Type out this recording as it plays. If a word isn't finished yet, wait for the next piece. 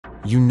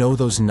You know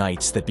those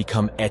nights that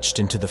become etched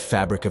into the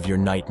fabric of your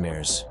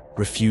nightmares,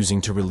 refusing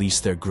to release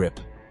their grip?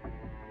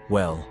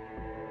 Well,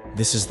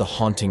 this is the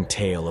haunting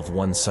tale of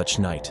one such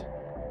night.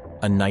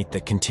 A night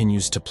that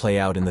continues to play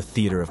out in the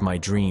theater of my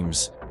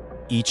dreams,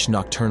 each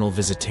nocturnal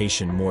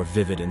visitation more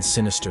vivid and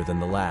sinister than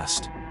the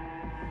last.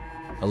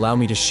 Allow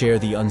me to share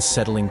the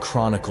unsettling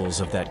chronicles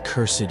of that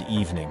cursed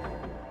evening,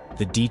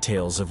 the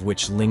details of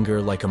which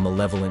linger like a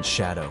malevolent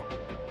shadow.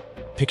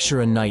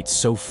 Picture a night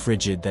so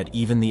frigid that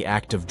even the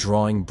act of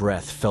drawing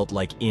breath felt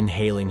like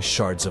inhaling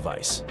shards of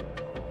ice.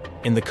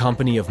 In the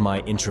company of my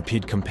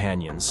intrepid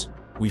companions,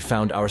 we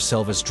found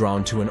ourselves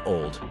drawn to an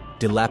old,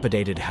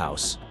 dilapidated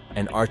house,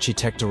 an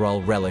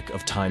architectural relic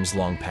of times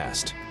long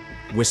past.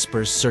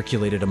 Whispers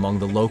circulated among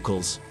the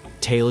locals,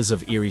 tales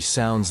of eerie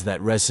sounds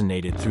that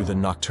resonated through the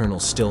nocturnal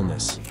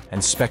stillness,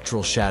 and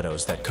spectral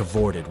shadows that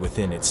cavorted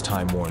within its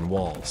time-worn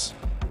walls.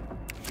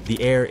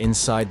 The air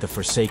inside the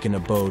forsaken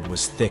abode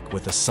was thick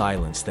with a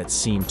silence that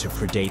seemed to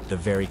predate the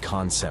very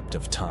concept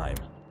of time.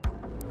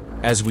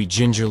 As we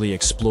gingerly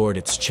explored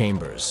its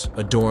chambers,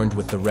 adorned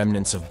with the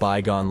remnants of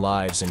bygone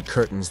lives and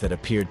curtains that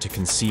appeared to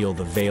conceal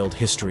the veiled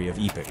history of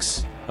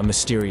epochs, a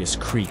mysterious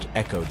creak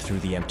echoed through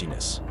the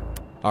emptiness.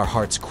 Our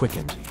hearts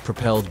quickened,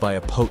 propelled by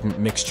a potent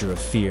mixture of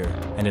fear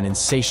and an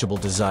insatiable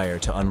desire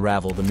to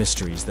unravel the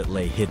mysteries that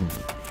lay hidden.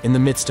 In the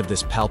midst of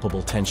this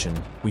palpable tension,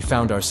 we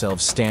found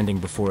ourselves standing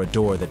before a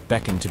door that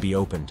beckoned to be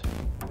opened,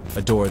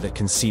 a door that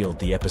concealed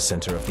the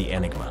epicenter of the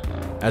enigma.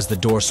 As the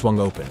door swung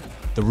open,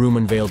 the room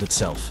unveiled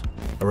itself,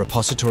 a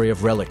repository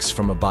of relics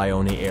from a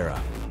bygone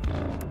era.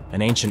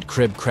 An ancient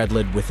crib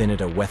cradled within it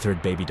a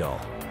weathered baby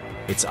doll,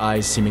 its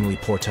eyes seemingly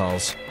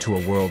portals to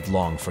a world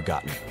long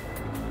forgotten.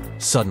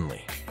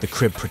 Suddenly, the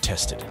crib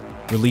protested,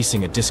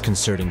 releasing a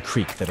disconcerting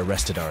creak that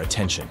arrested our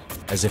attention,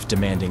 as if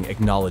demanding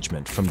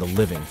acknowledgement from the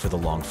living for the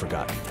long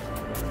forgotten.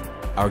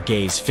 Our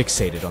gaze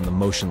fixated on the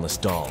motionless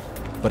doll,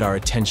 but our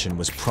attention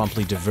was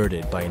promptly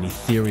diverted by an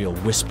ethereal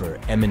whisper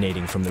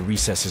emanating from the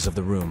recesses of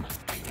the room.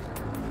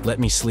 "Let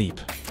me sleep."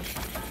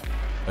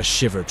 A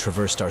shiver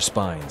traversed our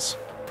spines,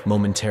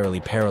 momentarily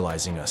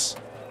paralyzing us.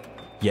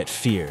 Yet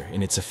fear,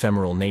 in its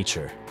ephemeral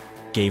nature,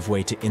 gave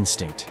way to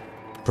instinct,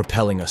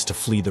 propelling us to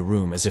flee the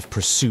room as if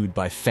pursued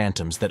by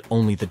phantoms that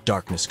only the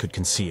darkness could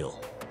conceal.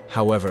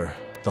 However,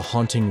 the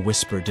haunting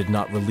whisper did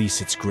not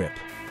release its grip.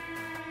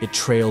 It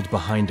trailed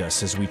behind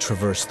us as we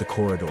traversed the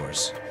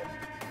corridors.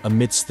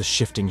 Amidst the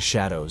shifting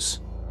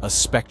shadows, a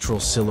spectral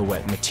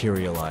silhouette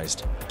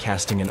materialized,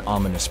 casting an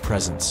ominous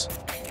presence.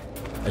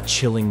 A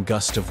chilling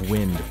gust of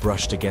wind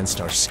brushed against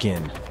our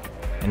skin,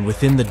 and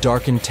within the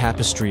darkened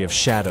tapestry of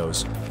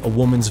shadows, a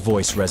woman's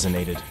voice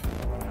resonated.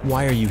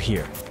 "Why are you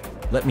here?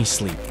 Let me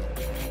sleep."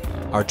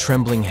 Our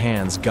trembling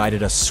hands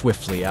guided us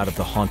swiftly out of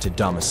the haunted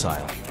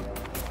domicile.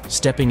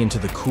 Stepping into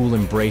the cool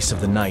embrace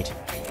of the night,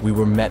 we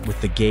were met with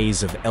the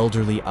gaze of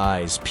elderly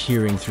eyes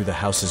peering through the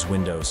house's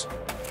windows.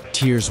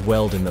 Tears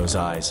welled in those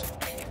eyes,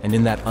 and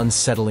in that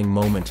unsettling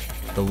moment,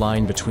 the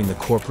line between the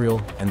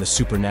corporeal and the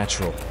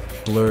supernatural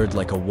blurred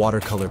like a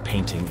watercolor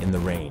painting in the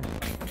rain.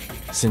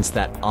 Since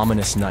that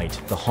ominous night,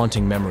 the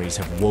haunting memories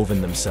have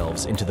woven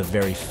themselves into the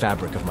very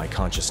fabric of my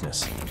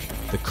consciousness.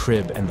 The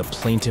crib and the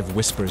plaintive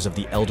whispers of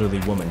the elderly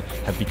woman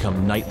have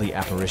become nightly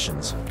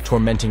apparitions,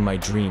 tormenting my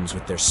dreams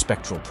with their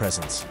spectral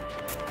presence.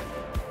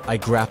 I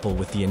grapple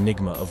with the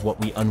enigma of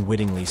what we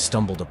unwittingly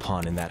stumbled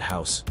upon in that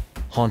house,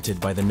 haunted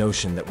by the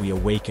notion that we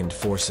awakened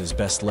forces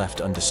best left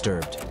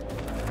undisturbed.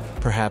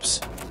 Perhaps,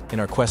 in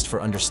our quest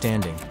for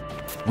understanding,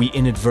 we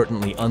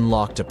inadvertently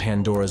unlocked a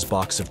Pandora's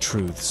box of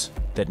truths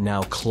that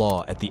now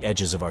claw at the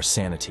edges of our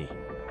sanity,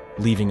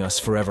 leaving us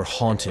forever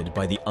haunted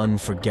by the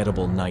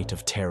unforgettable night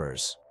of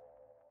terrors.